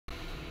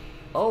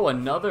Oh,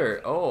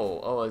 another.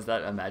 Oh, is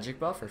that a magic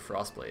buff or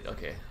Frostbite?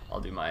 Okay,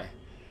 I'll do my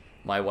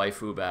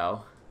waifu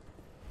bow.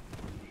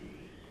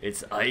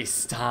 It's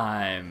ice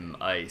time.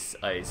 Ice,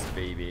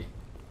 baby.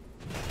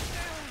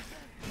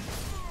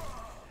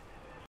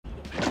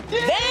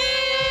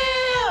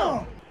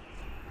 Damn!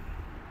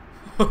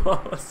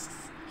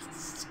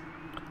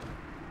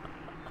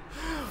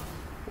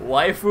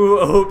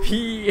 Waifu OP.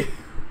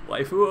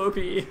 Waifu OP.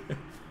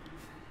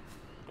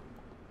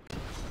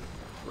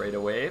 Right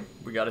away,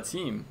 we got a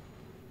team.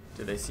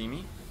 Did they see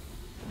me?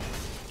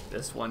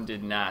 This one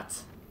did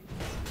not.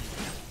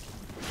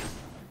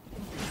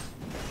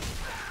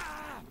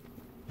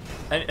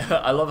 And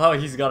I love how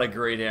he's got a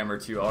great hammer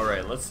too. All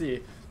right, let's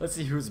see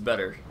who's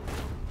better.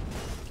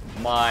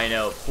 Mine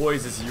out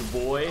poises you,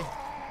 boy.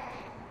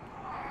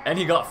 And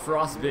he got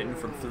frostbitten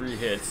from 3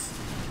 hits.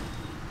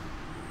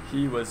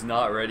 He was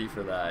not ready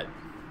for that.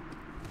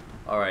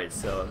 All right,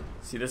 so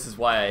see, this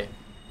right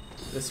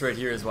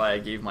here is why I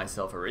gave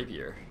myself a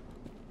rapier.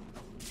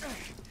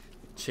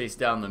 Chase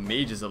down the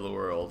mages of the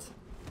world.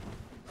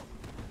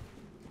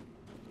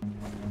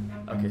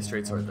 Okay,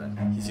 straight sword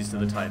then. He's used to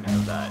the timing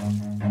of that.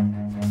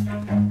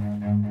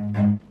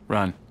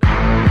 Run.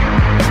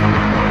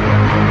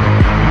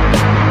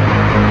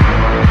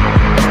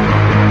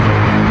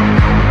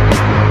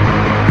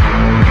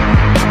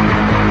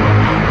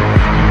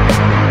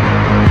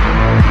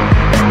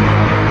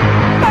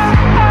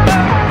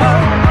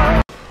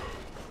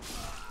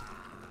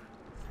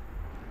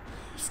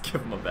 Just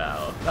give him a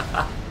bow.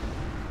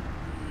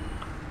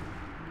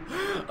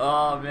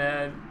 Oh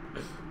man.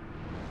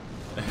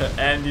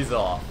 And he's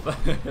off.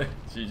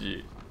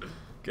 GG.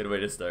 Good way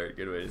to start,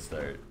 good way to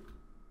start.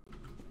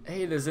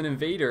 Hey, there's an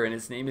invader and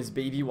his name is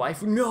Baby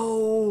Waifu.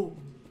 No!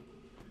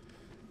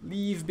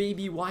 Leave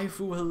Baby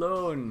Waifu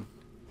alone.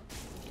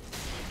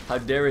 How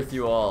dareth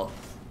you all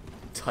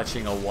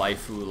touching a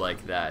waifu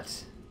like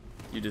that?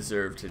 You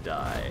deserve to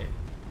die.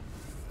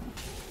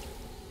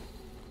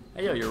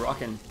 Hey yo, you're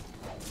rocking.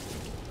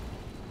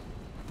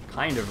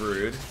 Kind of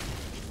rude.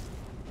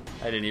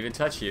 I didn't even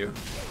touch you.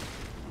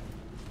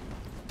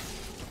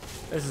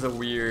 This is a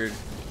weird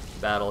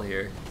battle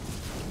here.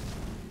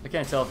 I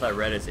can't tell if that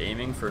red is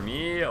aiming for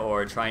me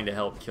or trying to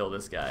help kill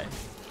this guy.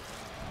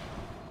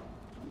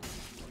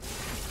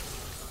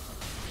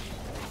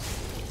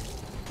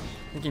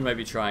 I think he might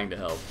be trying to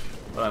help,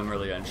 but I'm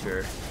really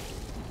unsure.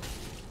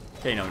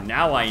 Okay, no,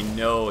 now I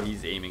know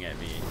he's aiming at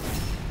me.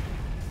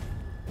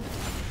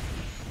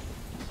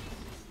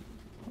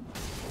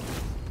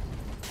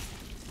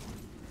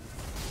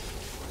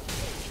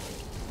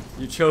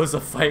 You chose a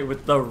fight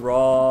with the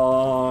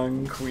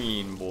wrong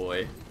queen,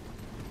 boy.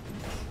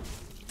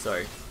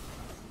 Sorry.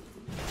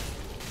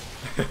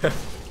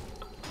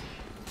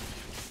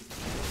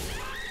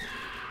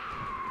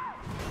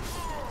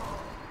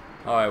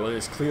 Alright, we'll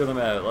just clear them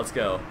out. Let's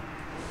go.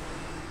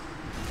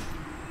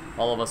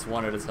 All of us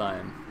one at a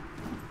time.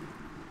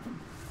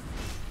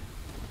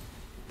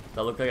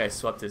 That looked like I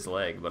swept his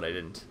leg, but I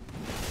didn't.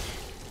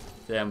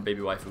 Damn,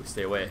 Baby Waifu,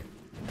 stay away.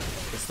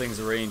 This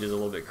thing's range is a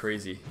little bit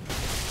crazy.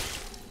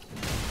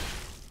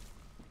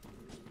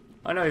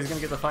 Oh no, he's gonna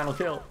get the final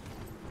kill.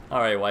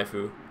 Alright,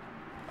 Waifu.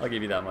 I'll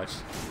give you that much.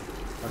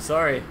 I'm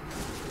sorry.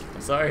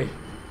 I'm sorry.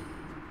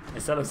 I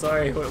said I'm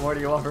sorry. What more do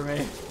you want from me?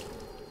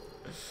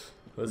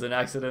 It was an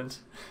accident.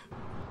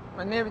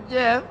 My name is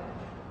Jeff.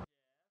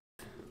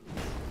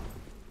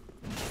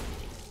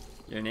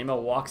 Your name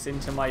walks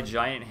into my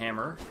giant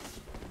hammer.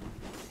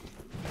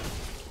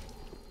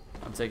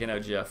 I'm taking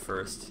out Jeff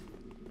first.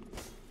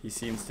 He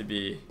seems to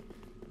be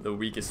the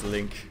weakest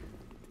link.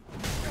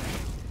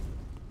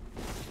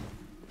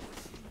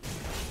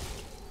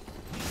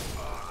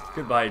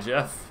 Goodbye,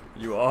 Jeff.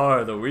 You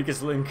are the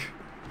weakest link.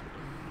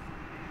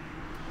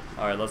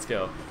 Alright, let's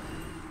go.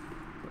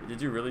 Did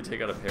you really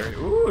take out a parry?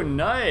 Ooh,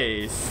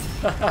 nice!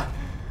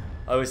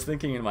 I was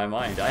thinking in my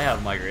mind, I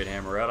have my great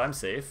hammer out, I'm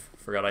safe.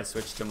 Forgot I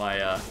switched to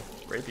my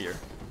rapier.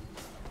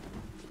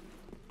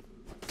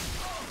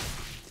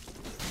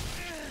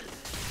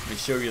 Let me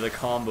show you the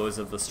combos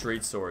of the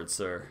straight sword,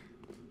 sir.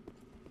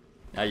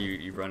 Now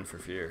you run for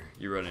fear.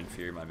 You run in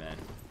fear, my man.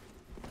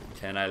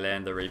 Can I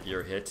land the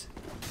rapier hit?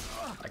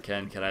 I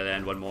can. Can I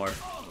land one more?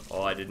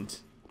 Oh, I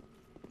didn't.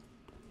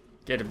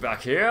 Get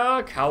back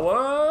here,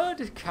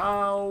 coward!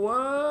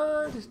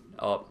 Coward!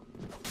 Oh.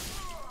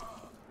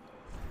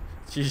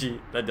 GG.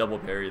 That double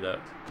parry, though.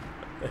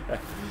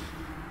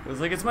 It was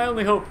like, it's my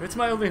only hope. It's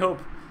my only hope.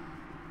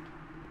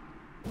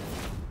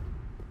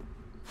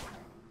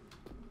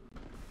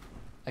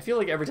 I feel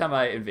like every time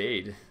I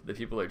invade, the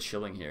people are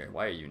chilling here.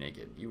 Why are you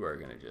naked? You are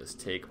gonna just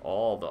take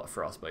all the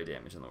frostbite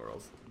damage in the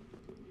world.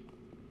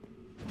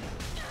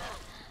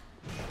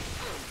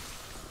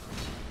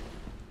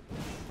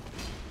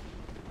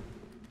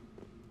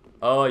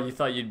 Oh, you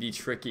thought you'd be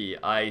tricky.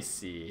 I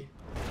see.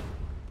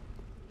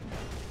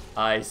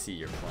 I see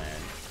your plan.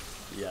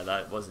 Yeah,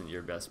 that wasn't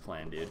your best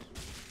plan, dude.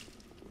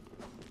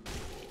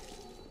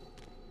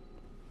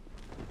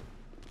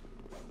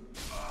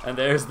 And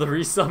there's the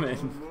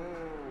resummon.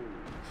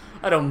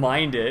 I don't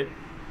mind it.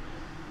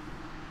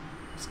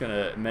 Just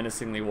gonna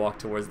menacingly walk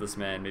towards this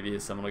man. Maybe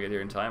someone will get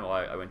here in time. Oh,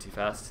 I went too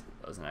fast.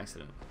 That was an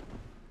accident.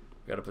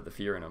 Gotta put the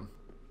fear in him.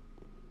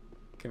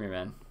 Come here,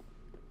 man.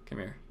 Come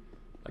here.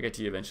 I'll get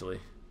to you eventually.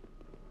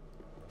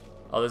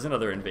 Oh, there's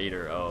another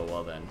invader. Oh,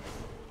 well then.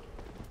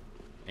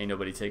 Ain't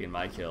nobody taking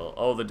my kill.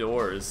 Oh, the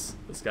doors.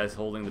 This guy's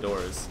holding the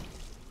doors.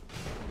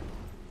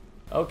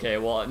 Okay,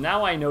 well,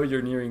 now I know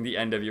you're nearing the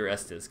end of your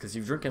Estus, because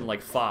you've drinking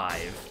like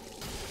 5.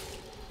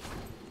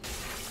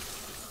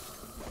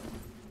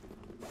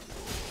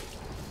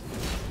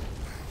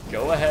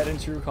 Go ahead and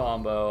true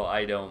combo.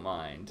 I don't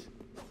mind.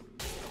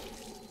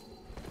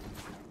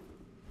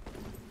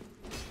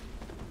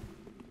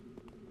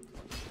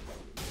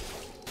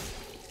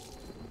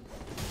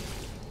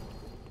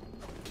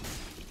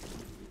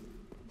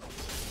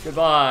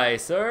 Goodbye,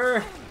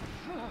 sir.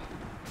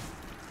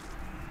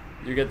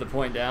 You get the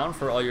point down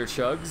for all your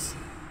chugs.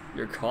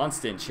 Your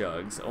constant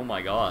chugs. Oh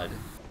my god.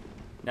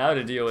 Now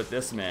to deal with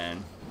this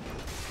man.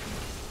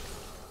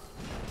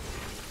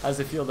 How's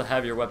it feel to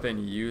have your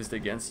weapon used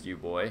against you,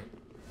 boy?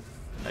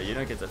 No, you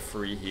don't get the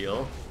free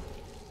heal.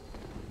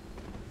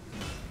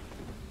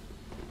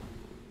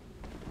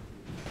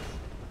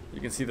 You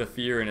can see the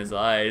fear in his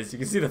eyes. You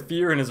can see the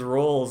fear in his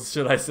rolls,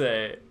 should I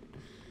say.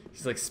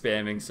 He's like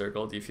spamming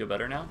circle. Do you feel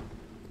better now?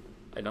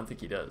 I don't think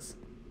he does.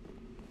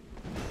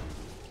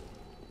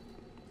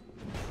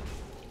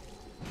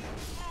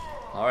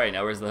 Alright,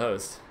 now where's the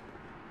host?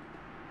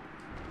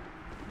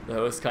 The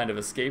host kind of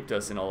escaped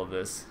us in all of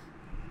this.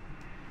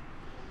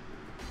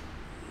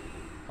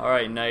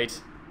 Alright,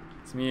 knight.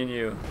 It's me and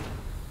you.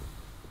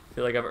 I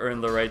feel like I've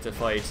earned the right to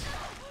fight.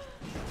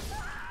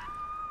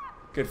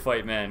 Good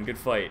fight, man. Good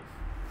fight.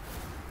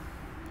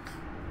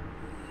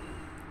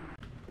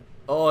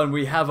 Oh, and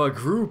we have a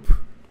group.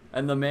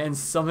 And the man's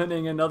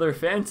summoning another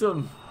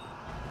phantom.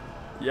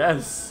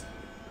 Yes.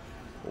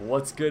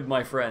 What's good,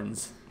 my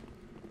friends?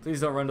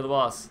 Please don't run to the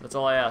boss. That's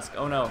all I ask.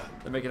 Oh no,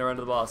 they're making a run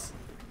to the boss.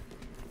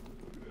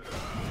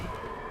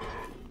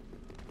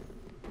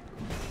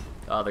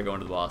 Oh, they're going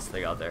to the boss. They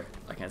got there.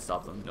 I can't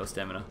stop them. No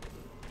stamina.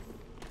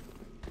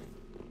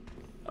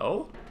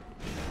 Oh?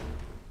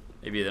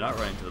 Maybe they're not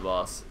running to the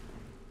boss.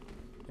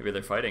 Maybe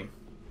they're fighting.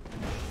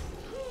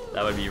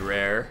 That would be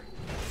rare.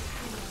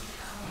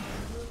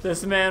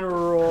 This man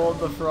rolled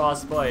the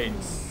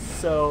Frostbite.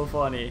 So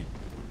funny.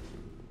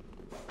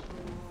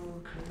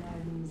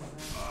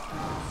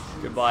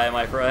 Goodbye,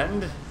 my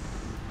friend.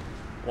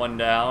 One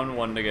down,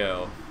 one to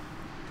go.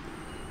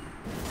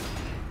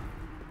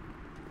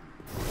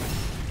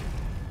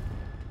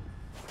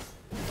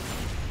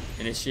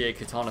 Initiate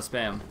katana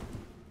spam.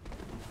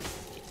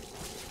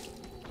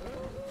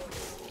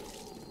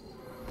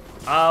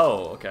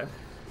 Oh, okay.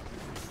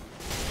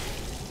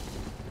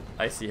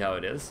 I see how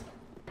it is.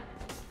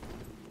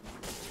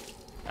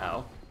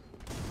 Ow.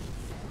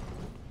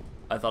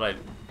 I thought I'd...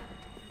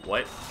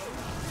 What?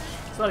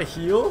 It's not a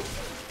heal?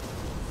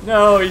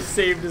 No, he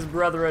saved his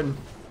brethren.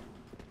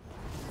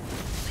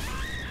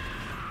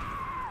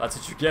 That's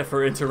what you get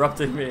for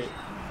interrupting me.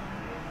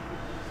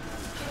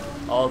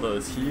 All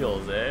those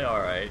heals, eh?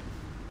 Alright.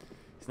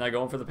 He's not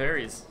going for the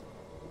parries.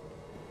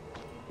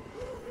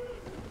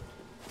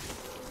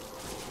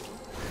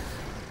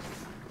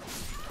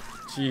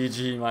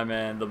 GG, my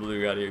man. The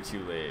blue got here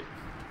too late.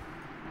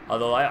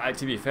 Although,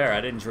 to be fair,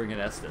 I didn't drink an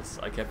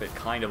Estus. I kept it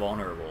kind of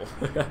honorable.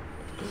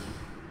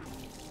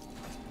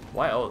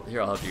 Why? Oh,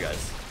 here, I'll help you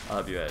guys. I'll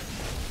help you out.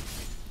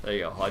 There you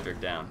go.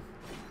 Hodrick down.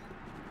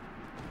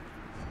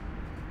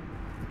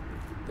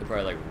 They're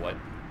probably like, what?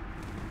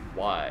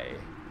 Why?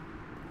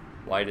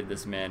 Why did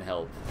this man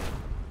help?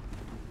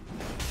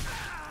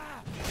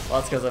 Well,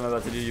 that's because I'm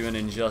about to do you an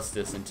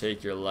injustice and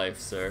take your life,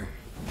 sir.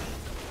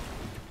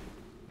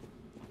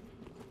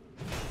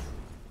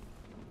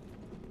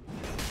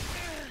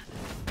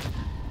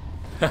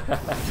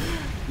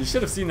 You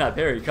should have seen that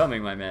parry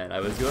coming, my man. I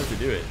was going to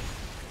do it.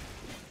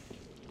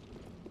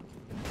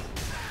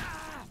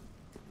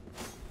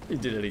 He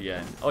did it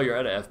again. Oh, you're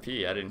out of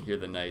FP. I didn't hear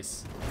the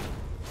nice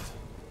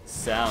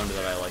sound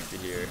that I like to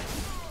hear.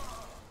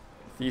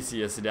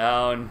 Theseus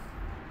down.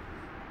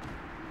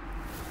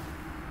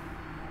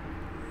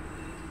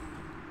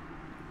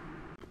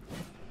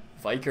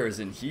 Vikers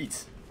in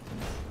heat.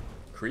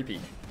 Creepy.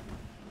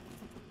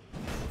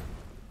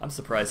 I'm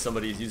surprised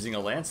somebody's using a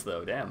lance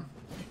though, damn.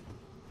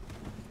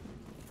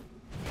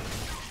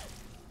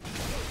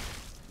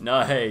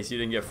 Nice, you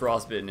didn't get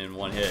frostbitten in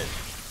one hit.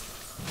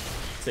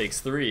 Takes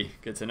 3,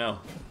 good to know.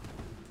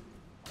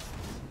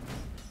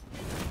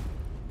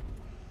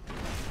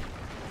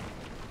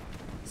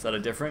 Is that a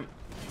different?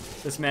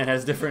 This man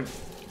has different...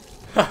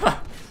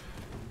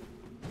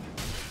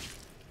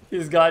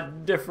 He's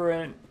got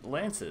different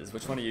lances.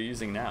 Which one are you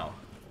using now?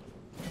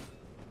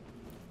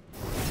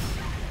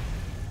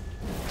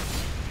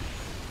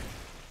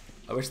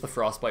 I wish the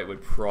Frostbite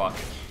would proc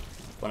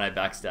when I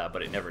backstab,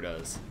 but it never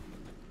does.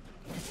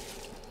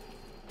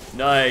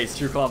 Nice,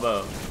 true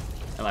combo.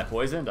 Am I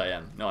poisoned? I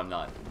am. No, I'm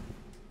not.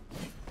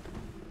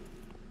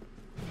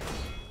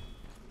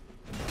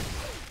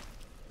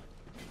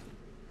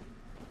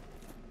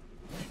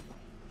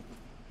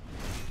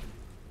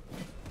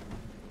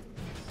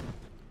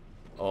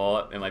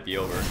 Oh, it might be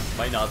over.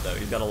 Might not though.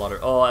 He's got a lot of.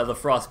 Oh, the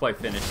Frostbite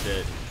finished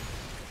it.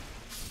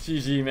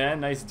 GG, man.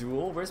 Nice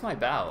duel. Where's my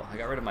bow? I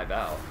got rid of my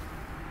bow.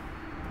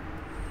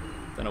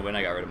 Don't know when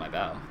I got rid of my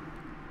bow.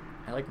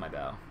 I like my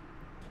bow.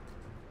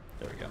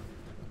 There we go.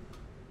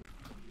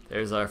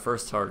 There's our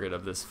first target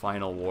of this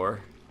final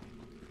war.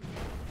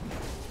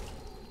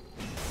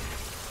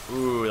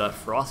 Ooh, that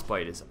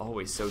Frostbite is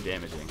always so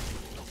damaging.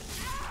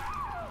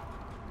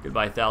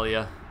 Goodbye,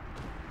 Thalia.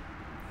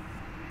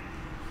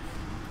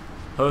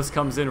 Host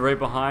comes in right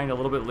behind, a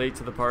little bit late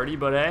to the party,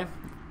 but eh.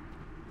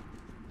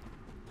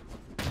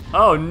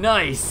 Oh,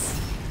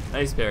 nice!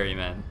 Nice parry,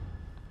 man.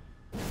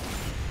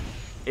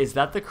 Is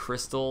that the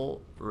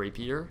crystal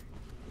rapier?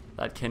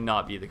 That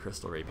cannot be the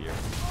crystal rapier.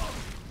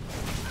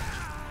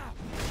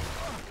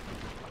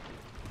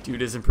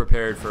 Dude isn't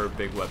prepared for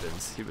big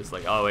weapons. He was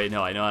like, oh wait,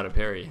 no, I know how to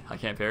parry. I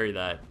can't parry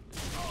that.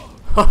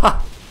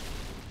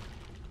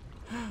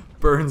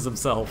 Burns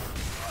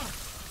himself.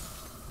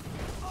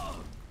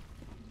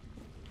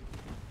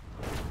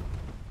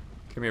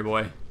 Come here,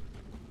 boy.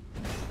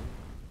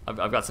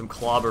 I've got some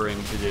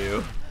clobbering to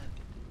do.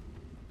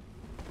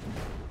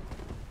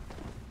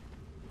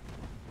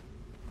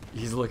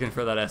 He's looking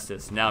for that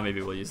Estus. Now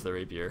maybe we'll use the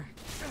rapier.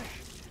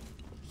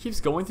 He keeps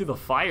going through the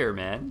fire,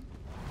 man.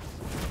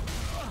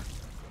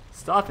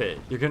 Stop it.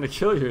 You're gonna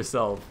kill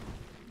yourself.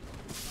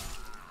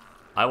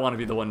 I want to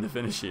be the one to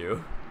finish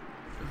you.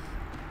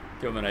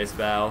 Give him a nice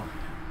bow.